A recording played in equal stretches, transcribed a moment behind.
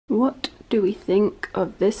What do we think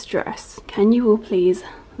of this dress? Can you all please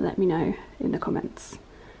let me know in the comments?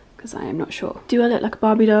 Because I am not sure. Do I look like a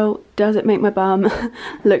Barbie doll? Does it make my bum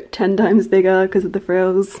look 10 times bigger because of the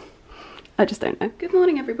frills? I just don't know. Good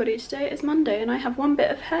morning everybody, today is Monday and I have one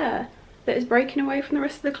bit of hair that is breaking away from the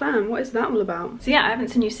rest of the clan. What is that all about? So yeah, I haven't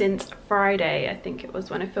seen you since Friday, I think it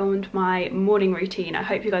was, when I filmed my morning routine. I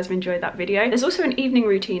hope you guys have enjoyed that video. There's also an evening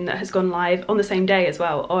routine that has gone live on the same day as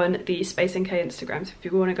well on the Space NK Instagram. So if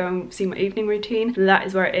you want to go and see my evening routine, that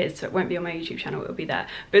is where it is. So it won't be on my YouTube channel, it'll be there.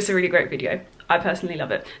 But it's a really great video. I personally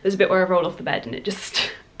love it. There's a bit where I roll off the bed and it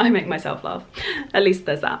just... I make myself laugh. At least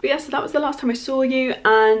there's that. But yeah, so that was the last time I saw you,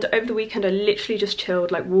 and over the weekend I literally just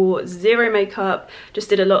chilled, like wore zero makeup, just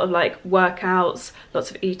did a lot of like workouts, lots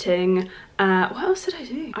of eating. What else did I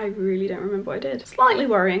do? I really don't remember what I did. Slightly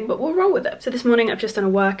worrying, but we'll roll with it. So this morning I've just done a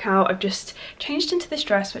workout. I've just changed into this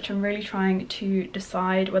dress, which I'm really trying to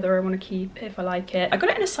decide whether I want to keep, if I like it. I got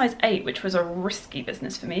it in a size 8, which was a risky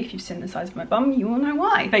business for me. If you've seen the size of my bum, you will know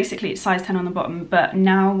why. Basically it's size 10 on the bottom, but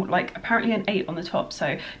now like apparently an 8 on the top.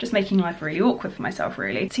 So just making life really awkward for myself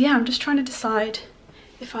really. So yeah, I'm just trying to decide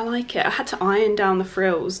if I like it. I had to iron down the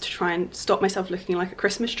frills to try and stop myself looking like a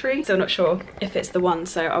Christmas tree. So I'm not sure if it's the one,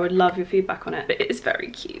 so I would love your feedback on it. But it is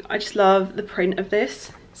very cute. I just love the print of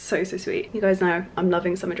this. So sweet. You guys know I'm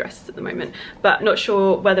loving summer dresses at the moment, but not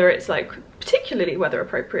sure whether it's like particularly weather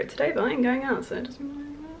appropriate today, but I ain't going out, so it doesn't matter.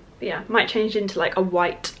 But yeah, might change into like a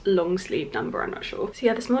white long sleeve number, I'm not sure. So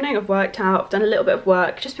yeah, this morning I've worked out, I've done a little bit of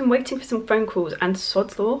work, just been waiting for some phone calls, and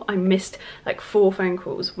sod's law, I missed like 4 phone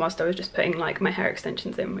calls whilst I was just putting like my hair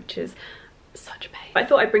extensions in, which is such a pain. I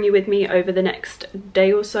thought I'd bring you with me over the next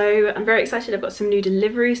day or so. I'm very excited. I've got some new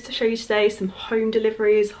deliveries to show you today, some home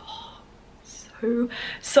deliveries.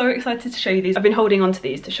 So excited to show you these. I've been holding on to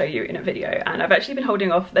these to show you in a video, and I've actually been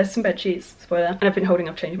holding off, there's some bed sheets, spoiler, and I've been holding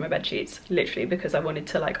off changing my bed sheets literally because I wanted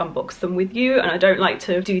to like unbox them with you, and I don't like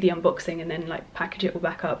to do the unboxing and then like package it all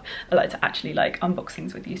back up. I like to actually like unbox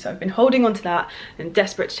things with you, so I've been holding on to that and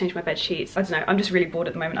desperate to change my bed sheets. I don't know, I'm just really bored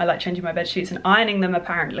at the moment. I like changing my bed sheets and ironing them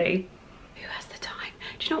apparently. Who has the time?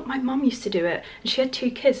 Do you know what, my mum used to do it, and she had 2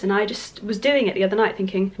 kids, and I just was doing it the other night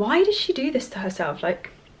thinking, why does she do this to herself? Like,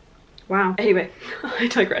 wow. Anyway, I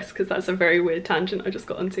digress because that's a very weird tangent I just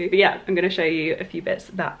got onto. But yeah, I'm going to show you a few bits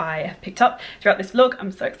that I have picked up throughout this vlog.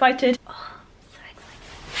 I'm so excited. Oh, so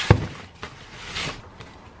excited.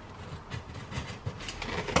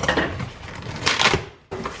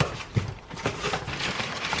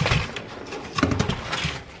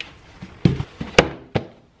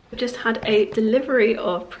 I've just had a delivery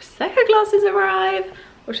of Prosecco glasses arrive,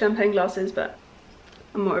 or champagne glasses, but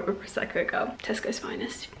I'm more of a Prosecco girl. Tesco's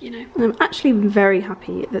finest, you know. And I'm actually very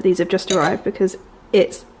happy that these have just arrived because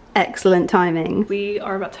it's excellent timing. We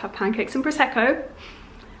are about to have pancakes and Prosecco,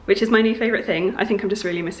 which is my new favourite thing. I think I'm just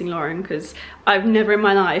really missing Lauren because I've never in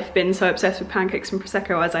my life been so obsessed with pancakes and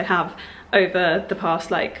Prosecco as I have over the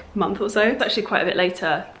past like month or so. It's actually quite a bit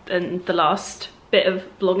later than the last bit of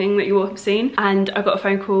vlogging that you all have seen, and I got a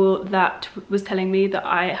phone call that was telling me that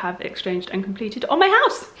I have exchanged and completed on my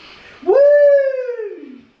house. Woo!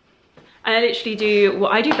 And I literally do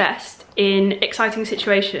what I do best in exciting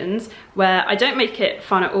situations where I don't make it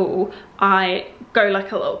fun at all. I go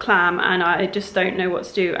like a little clam and I just don't know what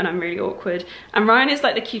to do and I'm really awkward. And Ryan is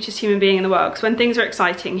like the cutest human being in the world because when things are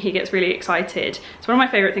exciting, he gets really excited. So one of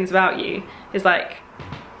my favourite things about you is like,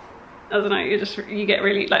 I don't know, you get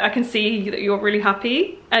really, like I can see that you're really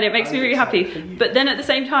happy and it makes me really happy. But then at the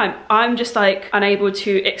same time, I'm just like unable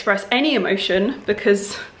to express any emotion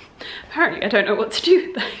because apparently I don't know what to do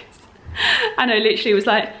with those. And I literally was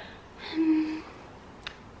like,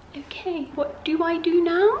 okay, what do I do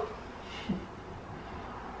now?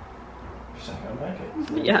 Prosecco and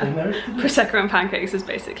pancakes. Yeah, Prosecco and pancakes is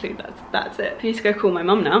basically, that's it. I need to go call my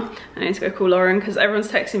mum now. I need to go call Lauren because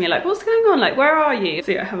everyone's texting me like, what's going on? Like, where are you?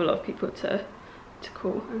 So yeah, I have a lot of people to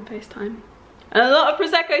call and FaceTime. And a lot of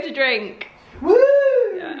Prosecco to drink. Woo!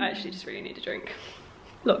 Yeah, I actually just really need a drink.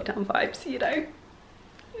 Lockdown vibes, you know.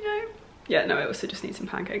 Yeah, no, I also just need some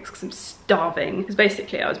pancakes because I'm starving. Because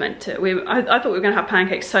basically I was meant to, I thought we were going to have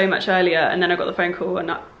pancakes so much earlier, and then I got the phone call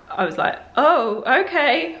and I was like, oh,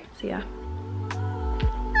 okay. So yeah.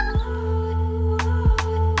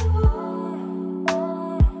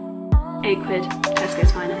 £8,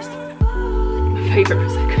 Tesco's finest. My favourite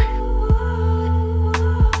Prosecco.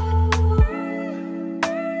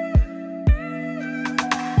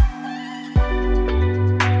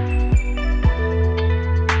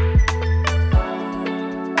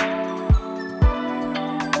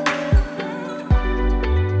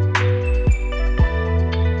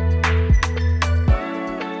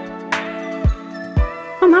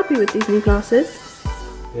 I'm happy with these new glasses.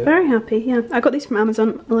 Yeah. Very happy, yeah. I got these from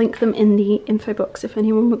Amazon. I'll link them in the info box if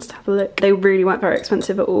anyone wants to have a look. They really weren't very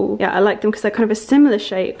expensive at all. Yeah, I like them because they're kind of a similar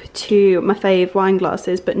shape to my fave wine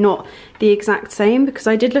glasses, but not the exact same, because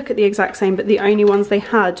I did look at the exact same, but the only ones they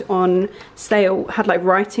had on sale had like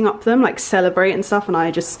writing up them, like celebrate and stuff, and I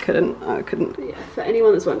just couldn't. Yeah, for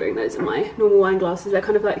anyone that's wondering, those are my normal wine glasses. They're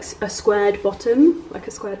kind of like a squared bottom, like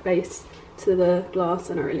a squared base to the glass,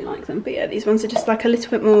 and I really like them. But yeah, these ones are just like a little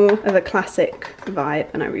bit more of a classic vibe,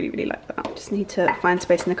 and I really like that. Just need to find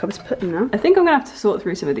space in the cupboard to put them now. I think I'm gonna have to sort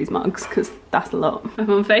through some of these mugs because that's a lot. I'm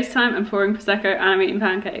on FaceTime, I'm pouring Prosecco, and I'm eating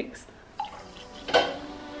pancakes.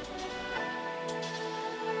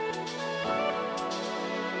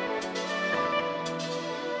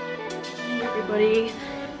 Hey everybody.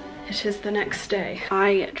 It is the next day.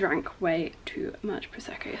 I drank way too much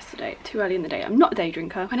Prosecco yesterday, too early in the day. I'm not a day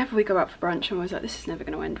drinker. Whenever we go out for brunch, I'm always like, this is never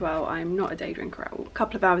going to end well. I'm not a day drinker at all. A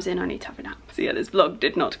couple of hours in, I need to have a nap. So yeah, this vlog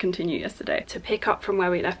did not continue yesterday. To pick up from where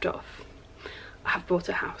we left off, I have bought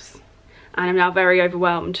a house. And I'm now very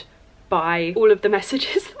overwhelmed by all of the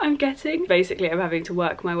messages I'm getting. Basically, I'm having to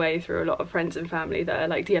work my way through a lot of friends and family that are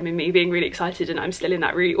like DMing me, being really excited, and I'm still in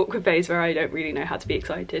that really awkward phase where I don't really know how to be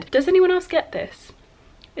excited. Does anyone else get this?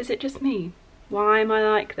 Is it just me? Why am I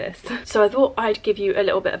like this? So I thought I'd give you a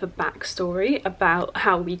little bit of a backstory about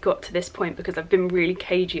how we got to this point, because I've been really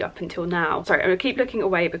cagey up until now. Sorry, I'm gonna keep looking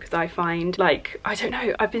away because I find, like, I don't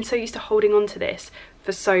know, I've been so used to holding on to this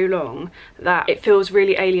for so long that it feels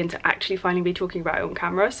really alien to actually finally be talking about it on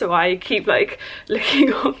camera, so I keep like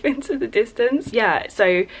looking off into the distance. Yeah,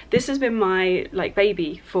 so this has been my like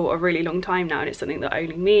baby for a really long time now, and it's something that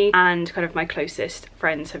only me and kind of my closest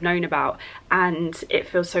friends have known about, and it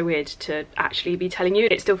feels so weird to actually be telling you.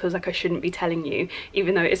 It still feels like I shouldn't be telling you,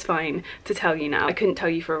 even though it's fine to tell you now. I couldn't tell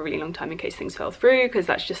you for a really long time in case things fell through, because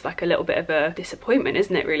that's just like a little bit of a disappointment,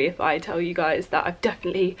 isn't it, really, if I tell you guys that I've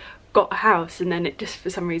definitely got a house and then it just for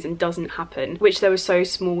some reason doesn't happen, which there was so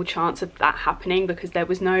small chance of that happening because there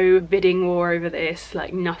was no bidding war over this,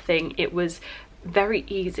 like nothing. It was very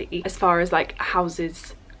easy as far as like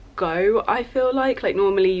houses go. I feel like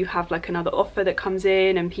normally you have like another offer that comes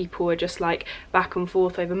in and people are just like back and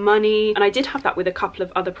forth over money, and I did have that with a couple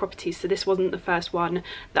of other properties, so this wasn't the first one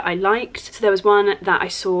that I liked. So there was one that I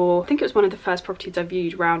saw, I think it was one of the first properties I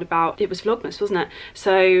viewed round about, it was Vlogmas, wasn't it?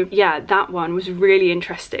 So yeah, that one was really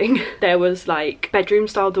interesting. There was like bedroom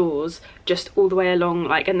style doors just all the way along,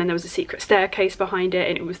 like, and then there was a secret staircase behind it,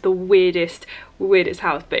 and it was the weirdest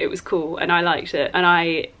house, but it was cool and I liked it, and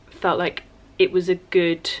I felt like it was a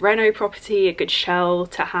good reno property, a good shell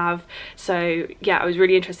to have. So yeah, I was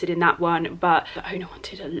really interested in that one, but the owner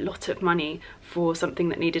wanted a lot of money for something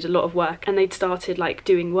that needed a lot of work, and they'd started like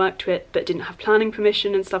doing work to it but didn't have planning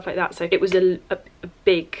permission and stuff like that, so it was a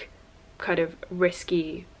big kind of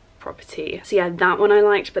risky property. So yeah, that one I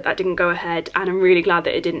liked, but that didn't go ahead, and I'm really glad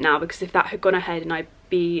that it didn't now, because if that had gone ahead and I'd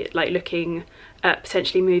be like looking at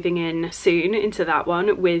potentially moving in soon into that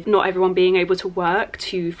one with not everyone being able to work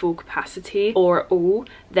to full capacity or at all,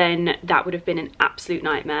 then that would have been an absolute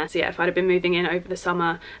nightmare. So yeah, if I'd have been moving in over the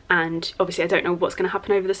summer, and obviously I don't know what's going to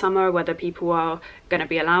happen over the summer, whether people are going to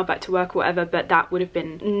be allowed back to work or whatever, but that would have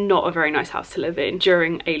been not a very nice house to live in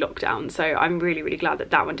during a lockdown. So I'm really glad that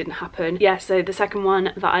that one didn't happen. Yeah, so the second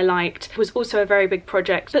one that I liked was also a very big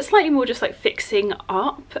project, but slightly more just like fixing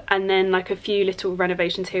up and then like a few little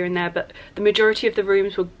renovations here and there, but the majority of the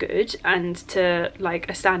rooms were good and to like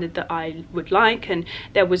a standard that I would like, and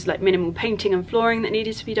there was like minimal painting and flooring that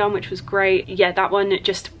needed to be done, which was great. Yeah, that one,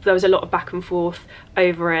 just there was a lot of back and forth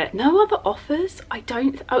over it. No other offers.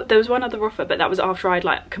 Oh, there was one other offer, but that was after I'd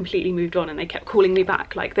like completely moved on, and they kept calling me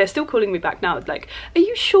back. Like they're still calling me back now. It's like, are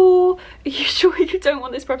you sure you don't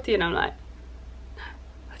want this property? And I'm like, no,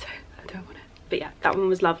 I don't want it. But yeah, that one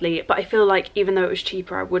was lovely, but I feel like even though it was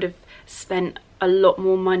cheaper, I would have spent a lot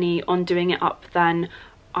more money on doing it up than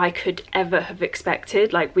I could ever have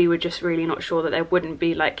expected. Like we were just really not sure that there wouldn't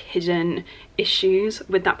be like hidden issues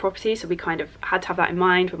with that property, so we kind of had to have that in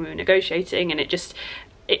mind when we were negotiating, and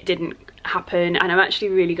it didn't happen, and I'm actually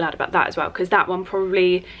really glad about that as well, because that one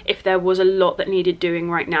probably, if there was a lot that needed doing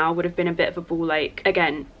right now, would have been a bit of a ball ache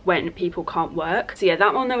again when people can't work. So yeah,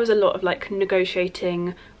 that one there was a lot of like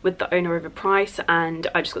negotiating with the owner over price, and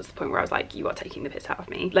I just got to the point where I was like, you are taking the piss out of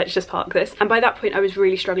me, let's just park this. And by that point I was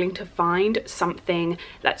really struggling to find something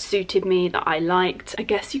that suited me, that I liked. I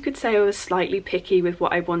guess you could say I was slightly picky with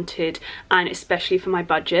what I wanted, and especially for my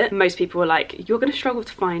budget. Most people were like, you're going to struggle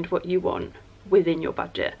to find what you want within your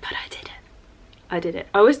budget, but I did it.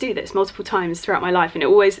 I always do this multiple times throughout my life, and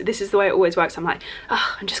this is the way it always works. I'm like,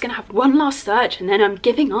 oh, I'm just gonna have one last search and then I'm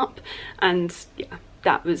giving up, and yeah,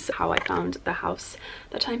 that was how I found the house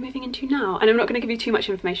that I'm moving into now. And I'm not going to give you too much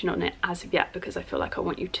information on it as of yet, because I feel like I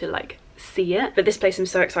want you to like see it. But this place I'm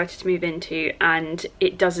so excited to move into, and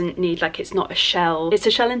it doesn't need, like, it's not a shell. It's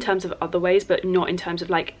a shell in terms of other ways, but not in terms of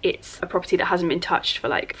like it's a property that hasn't been touched for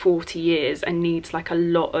like 40 years and needs like a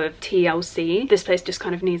lot of TLC. This place just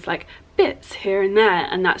kind of needs like bits here and there,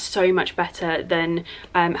 and that's so much better than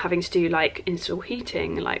having to do like install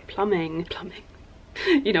heating, like plumbing,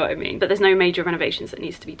 you know what I mean. But there's no major renovations that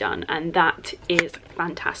needs to be done, and that is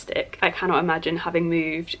fantastic. I cannot imagine having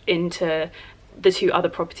moved into the 2 other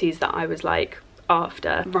properties that I was like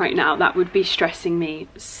after right now. That would be stressing me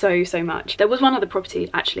so much. There was one other property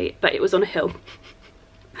actually, but it was on a hill.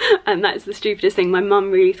 And that's the stupidest thing. My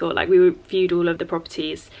mum really thought like we viewed all of the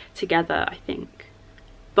properties together, I think,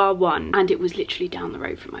 bar one, and it was literally down the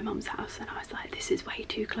road from my mum's house, and I was like, this is way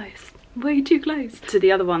too close to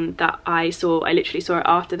the other one that I saw. I literally saw it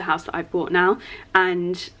after the house that I've bought now,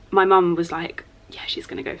 and my mum was like, yeah, she's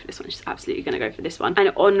gonna go for this one, she's absolutely gonna go for this one. And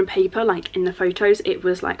on paper, like in the photos, it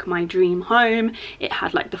was like my dream home. It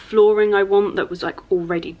had like the flooring I want that was like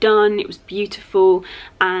already done. It was beautiful,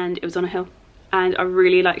 and it was on a hill, and I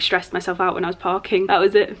really like stressed myself out when I was parking. That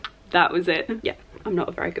was it. Yeah, I'm not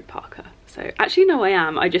a very good parker. So actually no, I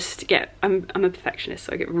am. I just get, I'm a perfectionist,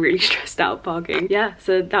 so I get really stressed out parking. Yeah,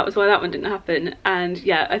 so that was why that one didn't happen. And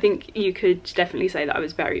yeah, I think you could definitely say that I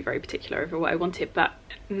was very particular over what I wanted, but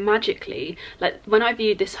magically, like when I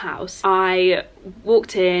viewed this house, I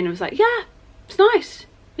walked in and was like, yeah, it's nice,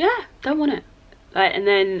 yeah, don't want it. Like, and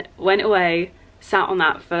then went away, sat on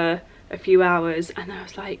that for a few hours, and I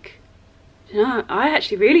was like, you know, I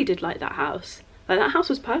actually really did like that house. Like, that house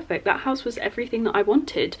was perfect. That house was everything that I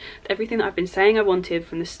wanted, everything that I've been saying I wanted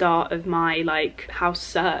from the start of my like house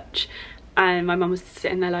search. And my mum was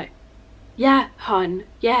sitting there like, yeah, hun,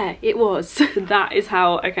 yeah, it was. That is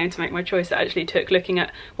how I came to make my choice. It actually took looking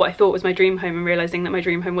at what I thought was my dream home and realising that my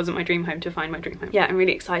dream home wasn't my dream home to find my dream home. Yeah, I'm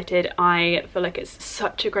really excited. I feel like it's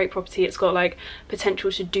such a great property. It's got like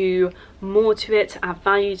potential to do more to it, to add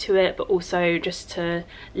value to it, but also just to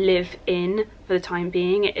live in for the time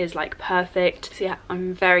being. It is like perfect. So yeah,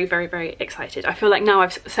 I'm very excited. I feel like now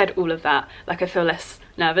I've said all of that, like I feel less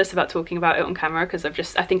nervous about talking about it on camera, because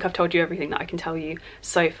I think I've told you everything that I can tell you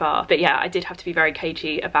so far. But yeah, I did have to be very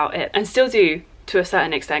cagey about it, and still do to a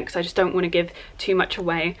certain extent, because I just don't want to give too much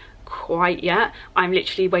away quite yet. I'm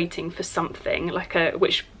literally waiting for something like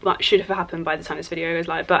which should have happened by the time this video goes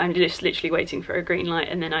live, but I'm just literally waiting for a green light,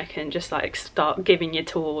 and then I can just like start giving you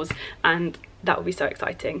tours, and that will be so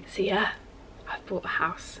exciting. So yeah, I've bought a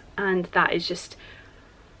house, and that is just,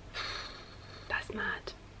 that's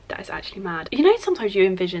mad. That is actually mad. You know, sometimes you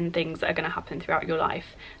envision things that are going to happen throughout your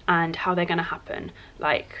life and how they're going to happen.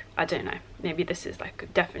 Like, I don't know, maybe this is like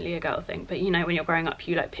definitely a girl thing, but you know, when you're growing up,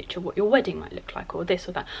 you like picture what your wedding might look like, or this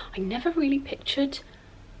or that. I never really pictured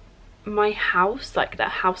my house, like the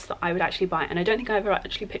house that I would actually buy, and I don't think I ever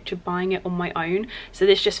actually pictured buying it on my own. So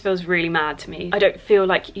this just feels really mad to me. I don't feel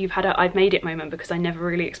like you've had a I've made it moment, because I never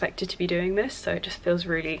really expected to be doing this. So it just feels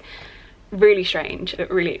really strange, but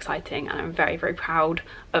really exciting, and I'm very proud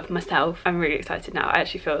of myself. I'm really excited now. I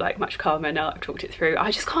actually feel like much calmer now I've talked it through.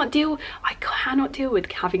 I cannot deal with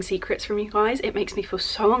having secrets from you guys. It makes me feel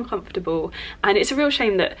so uncomfortable, and it's a real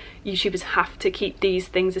shame that YouTubers have to keep these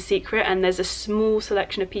things a secret, and there's a small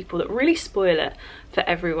selection of people that really spoil it for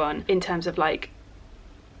everyone in terms of like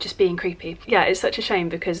just being creepy. Yeah, it's such a shame,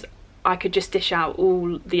 because I could just dish out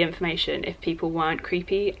all the information if people weren't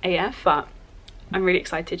creepy AF, but I'm really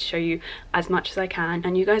excited to show you as much as I can.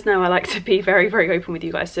 And you guys know I like to be very open with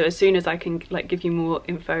you guys, so as soon as I can like give you more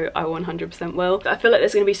info, I 100% will. I feel like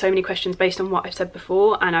there's going to be so many questions based on what I've said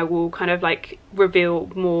before, and I will kind of like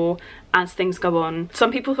reveal more as things go on.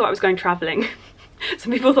 Some people thought I was going travelling.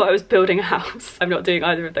 Some people thought I was building a house. I'm not doing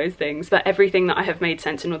either of those things, but everything that I have made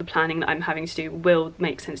sense, and all the planning that I'm having to do will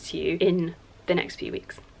make sense to you in the next few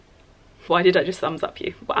weeks. Why did I just thumbs up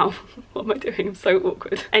you? Wow, what am I doing? I'm so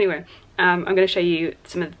awkward. Anyway, I'm going to show you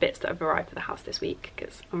some of the bits that have arrived for the house this week,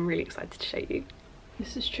 because I'm really excited to show you.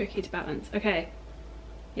 This is tricky to balance. Okay,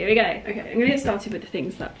 here we go. Okay, I'm going to get started with the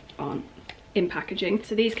things that aren't in packaging.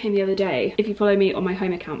 So these came the other day. If you follow me on my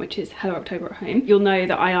home account, which is Hello October at Home, you'll know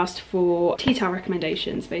that I asked for tea towel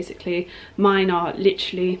recommendations. Basically, mine are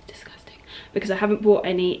literally disgusting, because I haven't bought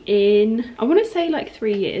any in, I want to say like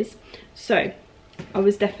 3 years. So I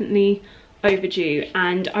was definitely overdue,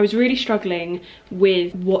 and I was really struggling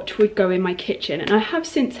with what would go in my kitchen, and I have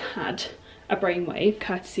since had a brainwave,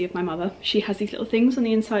 courtesy of my mother. She has these little things on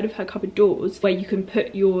the inside of her cupboard doors where you can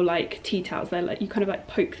put your like tea towels. They're like, you kind of like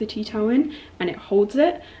poke the tea towel in and it holds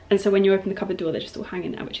it, and so when you open the cupboard door they're just all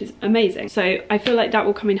hanging there, which is amazing. So I feel like that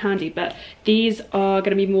will come in handy, but these are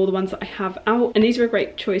going to be more the ones that I have out, and these are a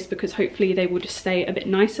great choice because hopefully they will just stay a bit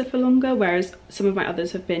nicer for longer, whereas some of my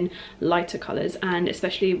others have been lighter colours, and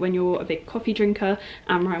especially when you're a big coffee drinker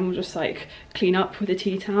and Ryan will just like clean up with a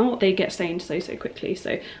tea towel, they get stained so quickly.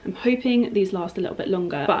 So I'm hoping these last a little bit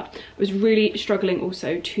longer, but I was really struggling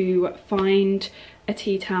also to find a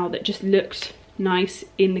tea towel that just looked nice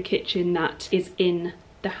in the kitchen that is in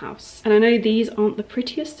the house. And I know these aren't the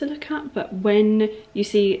prettiest to look at, but when you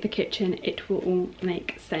see the kitchen it will all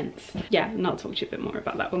make sense. Yeah, and I'll talk to you a bit more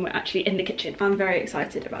about that when we're actually in the kitchen. I'm very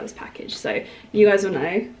excited about this package, so you guys will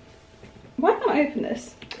know. Why not open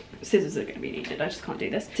this? Scissors are going to be needed, I just can't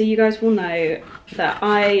do this. So you guys will know that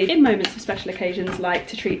I, in moments of special occasions, like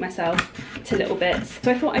to treat myself to little bits.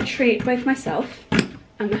 So I thought I'd treat both myself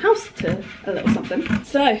and the house to a little something.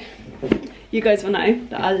 So you guys will know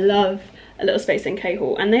that I love a little space in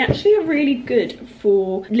K-Hall, and they actually are really good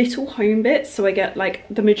for little home bits. So I get like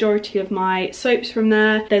the majority of my soaps from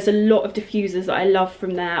there. There's a lot of diffusers that I love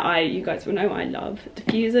from there. You guys will know I love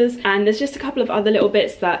diffusers, and there's just a couple of other little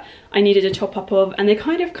bits that I needed a top up of, and they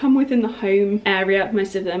kind of come within the home area,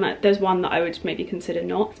 most of them. There's one that I would maybe consider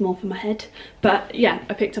not, it's more for my head, but yeah,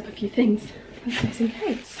 I picked up a few things for space in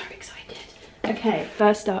K. So excited. Okay,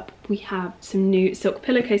 first up we have some new silk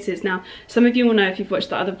pillowcases. Now some of you will know if you've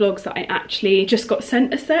watched the other vlogs that I actually just got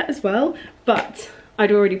sent a set as well, but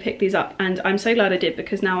I'd already picked these up and I'm so glad I did,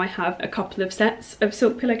 because now I have a couple of sets of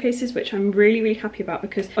silk pillowcases, which I'm really happy about,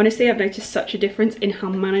 because honestly I've noticed such a difference in how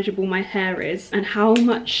manageable my hair is and how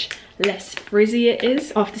much less frizzy it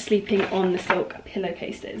is after sleeping on the silk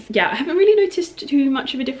pillowcases. Yeah, I haven't really noticed too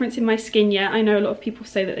much of a difference in my skin yet. I know a lot of people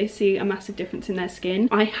say that they see a massive difference in their skin.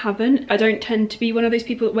 I haven't. I don't tend to be one of those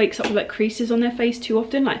people that wakes up with like creases on their face too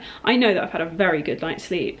often. Like, I know that I've had a very good night's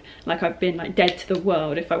sleep. Like, I've been like dead to the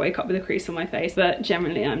world if I wake up with a crease on my face, but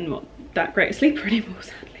generally I'm not that great a sleeper anymore,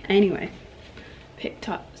 sadly. Anyway, picked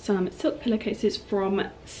up some silk pillowcases from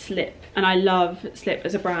Slip, and I love Slip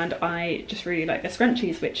as a brand. I just really like their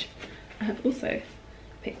scrunchies, which I have also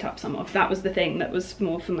picked up some of. That was the thing that was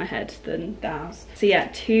more for my head than the house. So yeah,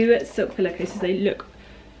 2 silk pillowcases. They look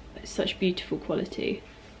like such beautiful quality.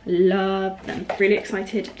 Love them. Really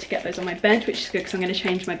excited to get those on my bed, which is good because I'm going to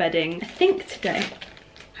change my bedding, I think today,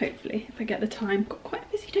 hopefully, if I get the time. Got quite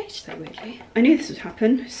a busy day today, weirdly. I knew this would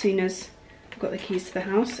happen as soon as I got the keys to the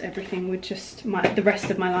house. Everything would just, the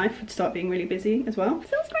rest of my life would start being really busy as well.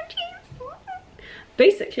 So scrunchies.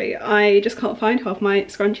 Basically, I just can't find half my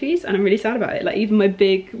scrunchies and I'm really sad about it. Like, even my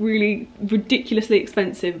big, really ridiculously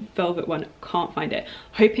expensive velvet one, can't find it.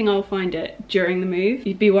 Hoping I'll find it during the move.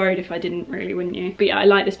 You'd be worried if I didn't, really, wouldn't you? But yeah, I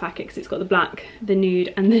like this packet because it's got the black, the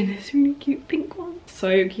nude, and then this really cute pink one.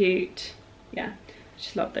 So cute. Yeah,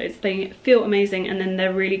 just love those. They feel amazing, and then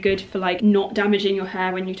they're really good for like not damaging your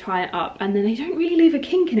hair when you tie it up, and then they don't really leave a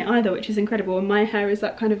kink in it either, which is incredible. And my hair is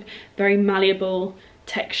that kind of very malleable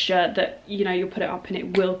texture that, you know, you'll put it up and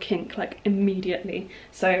it will kink like immediately.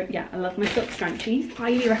 So yeah, I love my silk scrunchies.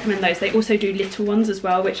 Highly recommend those. They also do little ones as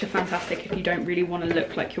well, which are fantastic if you don't really want to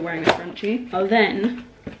look like you're wearing a scrunchie. I then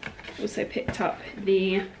also picked up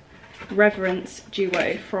the Reverence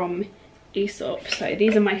Duo from Aesop. So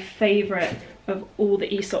these are my favourite of all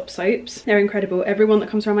the Aesop soaps. They're incredible. Everyone that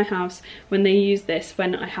comes around my house, when they use this,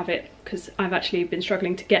 when I have it, because I've actually been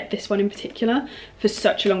struggling to get this one in particular for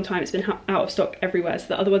such a long time. It's been out of stock everywhere. So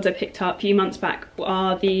the other ones I picked up a few months back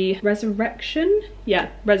are the Resurrection. Yeah,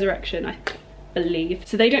 Resurrection, I believe.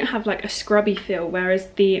 So they don't have like a scrubby feel, whereas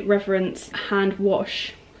the Reverence hand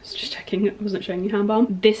wash, I was just checking, I wasn't showing you hand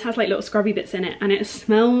balm. This has like little scrubby bits in it and it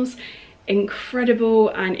smells incredible,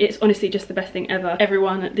 and it's honestly just the best thing ever.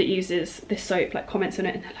 Everyone that uses this soap like comments on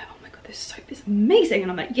it and they're like, oh my god, this soap is amazing,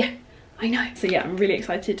 and I'm like, yeah, I know. So yeah, I'm really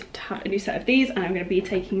excited to have a new set of these, and I'm going to be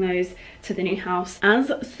taking those to the new house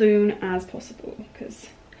as soon as possible because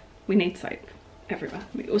we need soap everywhere.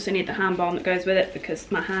 We also need the hand balm that goes with it because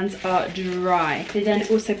my hands are dry. They then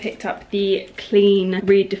also picked up the Clean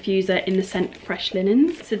Reed diffuser in the scent Fresh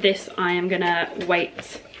Linens. So this I am gonna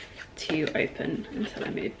wait to open until I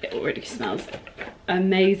move. It already smells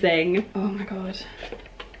amazing. Oh my god,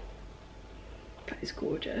 that is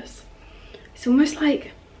gorgeous. It's almost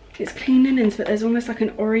like, it's clean linens, but there's almost like an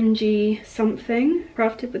orangey something,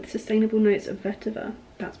 crafted with sustainable notes of vetiver.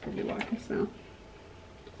 That's probably what I can smell.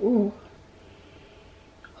 Oh,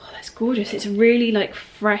 that's gorgeous. It's really like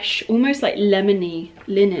fresh, almost like lemony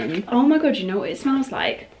linen. Oh my god, you know what it smells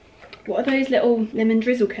like? What are those little lemon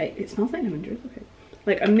drizzle cake? It smells like lemon drizzle cake.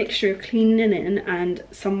 like a mixture of clean linen and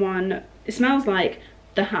someone, it smells like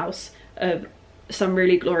the house of some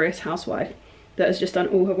really glorious housewife that has just done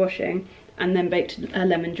all her washing and then baked a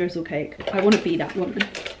lemon drizzle cake. I want to be that woman.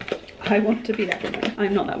 I want to be that woman.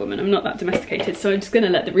 I'm not that woman, I'm not that domesticated, so I'm just gonna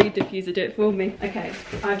let the reed diffuser do it for me. Okay,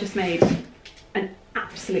 I've just made an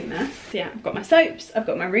absolute mess. So yeah, I've got my soaps, I've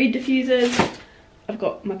got my reed diffusers, I've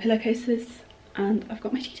got my pillowcases, and I've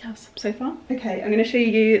got my tea towels so far. Okay, I'm gonna show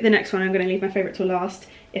you the next one. I'm gonna leave my favourite till last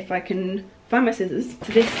if I can find my scissors.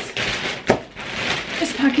 So this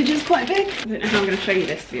package is quite big. I don't know how I'm gonna show you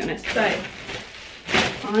this, to be honest. So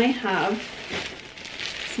I have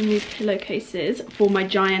some new pillowcases for my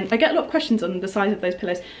giant, I get a lot of questions on the size of those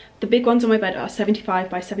pillows. The big ones on my bed are 75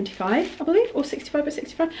 by 75, I believe, or 65 by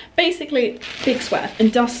 65. Basically, big square.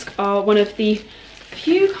 And Dusk are one of the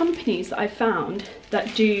few companies that I've found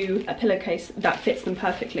that do a pillowcase that fits them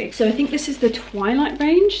perfectly. So I think this is the Twilight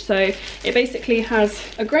range. So it basically has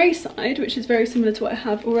a grey side, which is very similar to what I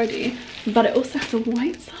have already, but it also has a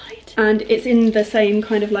white side. And it's in the same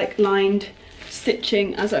kind of like lined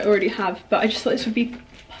stitching as I already have, but I just thought this would be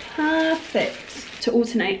perfect to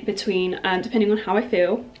alternate between, depending on how I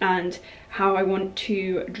feel and how I want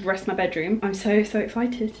to dress my bedroom. I'm so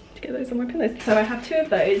excited to get those on my pillows. So I have two of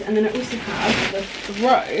those, and then I also have the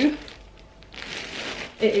throw.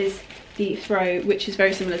 It is the throw, which is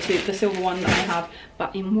very similar to the silver one that I have,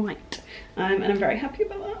 but in white. And I'm very happy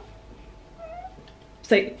about that.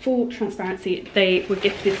 So full transparency, they were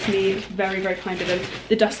gifted to me, very kind of them.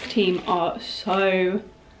 The Dusk team are so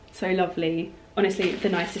lovely. Honestly, the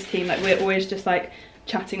nicest team. Like, we're always just like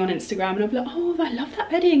chatting on Instagram, and I'll be like, oh, I love that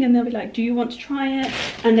bedding, and they'll be like, do you want to try it?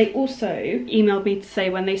 And they also emailed me to say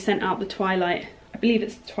when they sent out the Twilight, I believe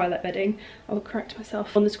it's Twilight bedding, I will correct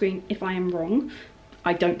myself on the screen if I am wrong.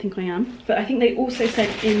 I don't think I am, but I think they also said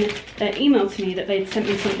in their email to me that they'd sent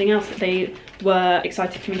me something else that they were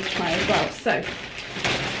excited for me to try as well. So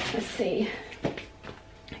let's see.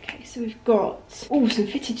 Okay, so we've got, oh, some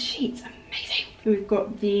fitted sheets, amazing. We've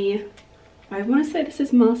got the, I want to say this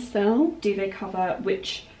is Marcel duvet cover,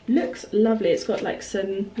 which looks lovely. It's got like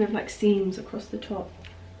some kind of like seams across the top.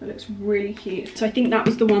 It looks really cute. So I think that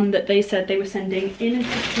was the one that they said they were sending in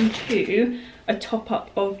addition to a top up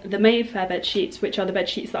of the Mayfair bed sheets, which are the bed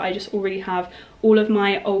sheets that I just already have. All of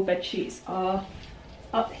my old bed sheets are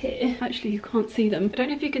up here. Actually, you can't see them. I don't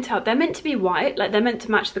know if you can tell. They're meant to be white, like they're meant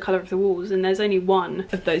to match the colour of the walls, and there's only one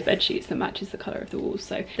of those bed sheets that matches the colour of the walls.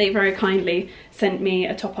 So they very kindly sent me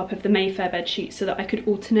a top up of the Mayfair bed sheets so that I could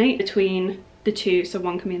alternate between the two, so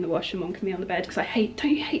one can be in the wash and one can be on the bed. Because I hate,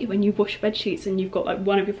 don't you hate it when you wash bed sheets and you've got like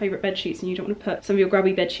one of your favourite bed sheets and you don't want to put some of your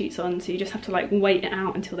grubby bed sheets on, so you just have to like wait it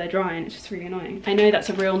out until they're dry, and it's just really annoying. I know that's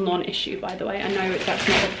a real non-issue, by the way. I know that's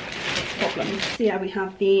not a problem. So yeah, we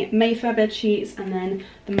have the Mayfair bed sheets and then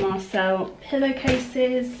the Marcel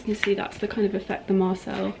pillowcases. You can see that's the kind of effect the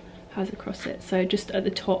Marcel has across it. So just at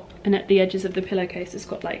the top and at the edges of the pillowcase, it's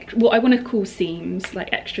got like what I want to call seams,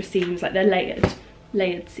 like extra seams, like they're layered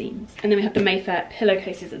seams. And then we have the Mayfair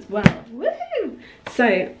pillowcases as well. Woohoo!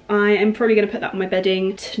 So I am probably going to put that on my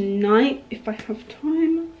bedding tonight if I have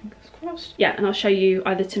time. Fingers crossed. Yeah, and I'll show you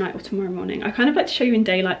either tonight or tomorrow morning. I kind of like to show you in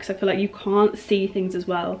daylight because I feel like you can't see things as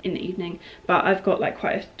well in the evening, but I've got like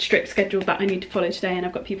quite a strict schedule that I need to follow today, and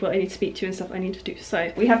I've got people I need to speak to and stuff I need to do.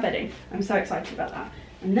 So we have bedding. I'm so excited about that.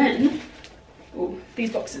 And then, oh,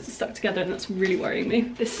 these boxes are stuck together and that's really worrying me.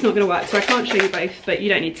 This is not going to work, so I can't show you both, but you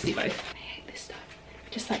don't need to see both.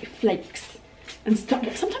 Just like flakes and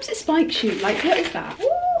stuff. Sometimes it spikes you, like what is that?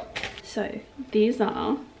 Ooh. So these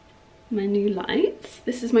are my new lights.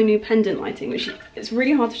 This is my new pendant lighting, which it's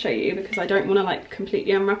really hard to show you because I don't want to like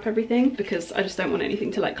completely unwrap everything, because I just don't want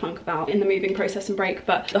anything to like clunk about in the moving process and break.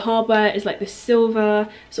 But the hardware is like this silver,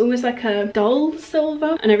 it's almost like a dull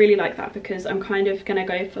silver, and I really like that because I'm kind of gonna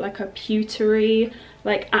go for like a pewtery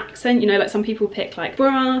like accent, you know, like some people pick like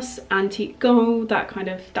brass, antique gold, that kind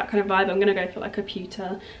of vibe. I'm gonna go for like a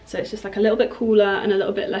pewter, so it's just like a little bit cooler and a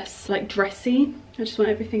little bit less like dressy. I just want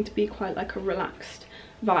everything to be quite like a relaxed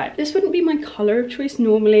vibe. This wouldn't be my color of choice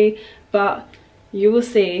normally, but you will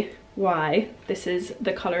see why this is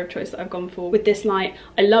the color of choice that I've gone for with this light.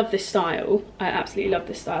 I love this style, I absolutely love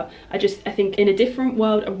this style. I think in a different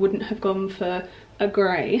world I wouldn't have gone for a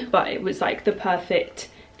grey, but it was like the perfect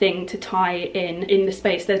thing to tie in the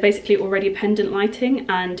space. There's basically already pendant lighting,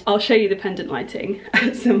 and I'll show you the pendant lighting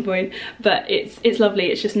at some point, but it's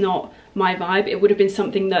lovely. It's just not my vibe. It would have been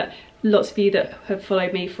something that lots of you that have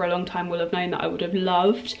followed me for a long time will have known that I would have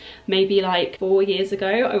loved. Maybe like 4 years ago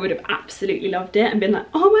I would have absolutely loved it and been like,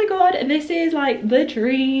 oh my god, this is like the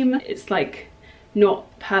dream. It's like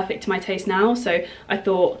not perfect to my taste now, so I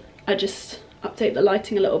thought update the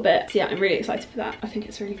lighting a little bit. So yeah, I'm really excited for that. I think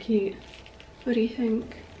it's really cute. What do you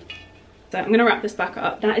think? So I'm gonna wrap this back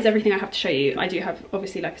up. That is everything I have to show you. I do have,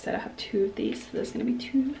 obviously, like I said, I have 2 of these. So there's gonna be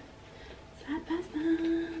 2 side by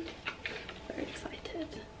side. Very excited.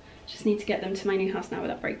 Just need to get them to my new house now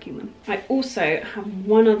without breaking them. I also have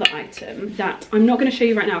one other item that I'm not gonna show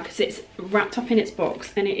you right now because it's wrapped up in its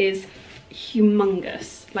box and it is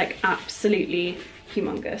humongous, like absolutely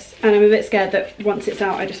humongous, and I'm a bit scared that once it's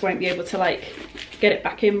out I just won't be able to like get it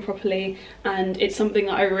back in properly, and it's something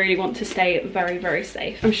that I really want to stay very, very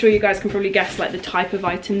safe. I'm sure you guys can probably guess like the type of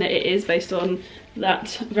item that it is based on that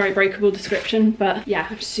very breakable description, but yeah,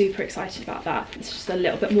 I'm super excited about that. It's just a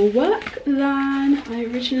little bit more work than I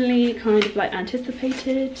originally kind of like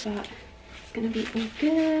anticipated, but it's gonna be all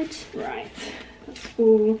good. Right, that's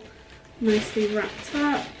all nicely wrapped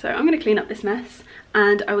up. So I'm gonna clean up this mess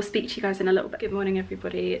and I will speak to you guys in a little bit. Good morning,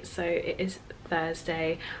 everybody. So it is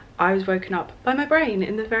Thursday. I was woken up by my brain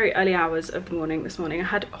in the very early hours of the morning this morning. I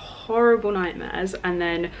had horrible nightmares and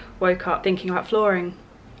then woke up thinking about flooring,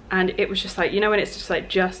 and it was just like, you know when it's just like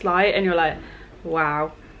just light and you're like,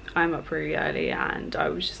 wow, I'm up really early, and I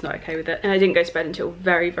was just not okay with it. And I didn't go to bed until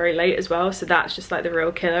very, very late as well, so that's just like the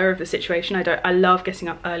real killer of the situation. I love getting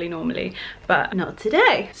up early normally, but not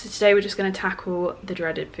today. So today we're just going to tackle the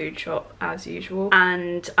dreaded food shop as usual,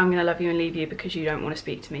 and I'm gonna love you and leave you because you don't want to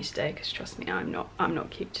speak to me today, because trust me, I'm not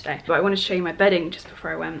cute today. But I wanted to show you my bedding just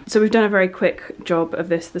before I went. So we've done a very quick job of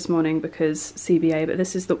this morning because CBA, but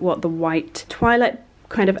this is what the white Twilight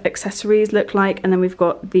kind of accessories look like, and then we've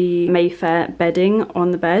got the Mayfair bedding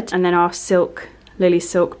on the bed, and then our Lily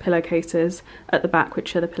silk pillowcases at the back,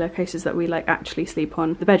 which are the pillowcases that we like actually sleep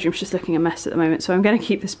on. The bedroom's just looking a mess at the moment, so I'm going to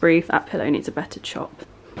keep this brief. That pillow needs a better chop.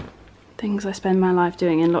 Things I spend my life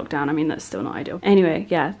doing in lockdown, I mean, that's still not ideal. Anyway,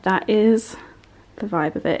 yeah, that is the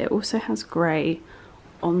vibe of it. It also has grey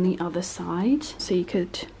on the other side, so you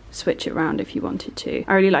could switch it around if you wanted to.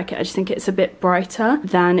 I really like it. I just think it's a bit brighter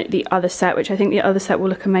than the other set, which I think the other set will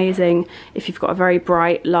look amazing if you've got a very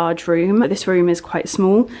bright, large room. But this room is quite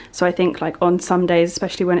small, so I think like on some days,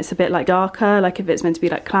 especially when it's a bit like darker, like if it's meant to be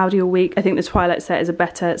like cloudy all week, I think the Twilight set is a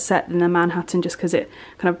better set than the Manhattan, just because it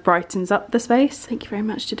kind of brightens up the space. Thank you very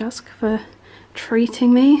much to Dusk for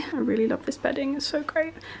treating me. I really love this bedding, it's so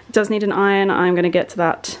great. It does need an iron. I'm gonna get to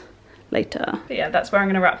that later. But yeah, that's where I'm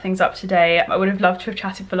going to wrap things up today. I would have loved to have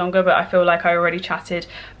chatted for longer, but I feel like I already chatted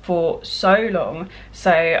for so long,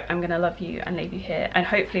 so I'm going to love you and leave you here, and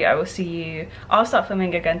hopefully I will see you. I'll start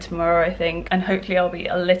filming again tomorrow, I think, and hopefully I'll be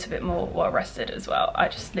a little bit more well rested as well. I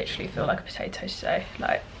just literally feel like a potato today,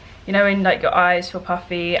 like, you know, when like your eyes feel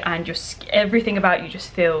puffy and your everything about you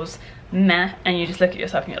just feels meh, and you just look at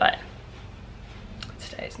yourself and you're like,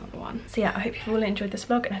 today's not the one. So yeah, I hope you've all enjoyed this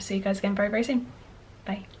vlog, and I'll see you guys again very, very soon.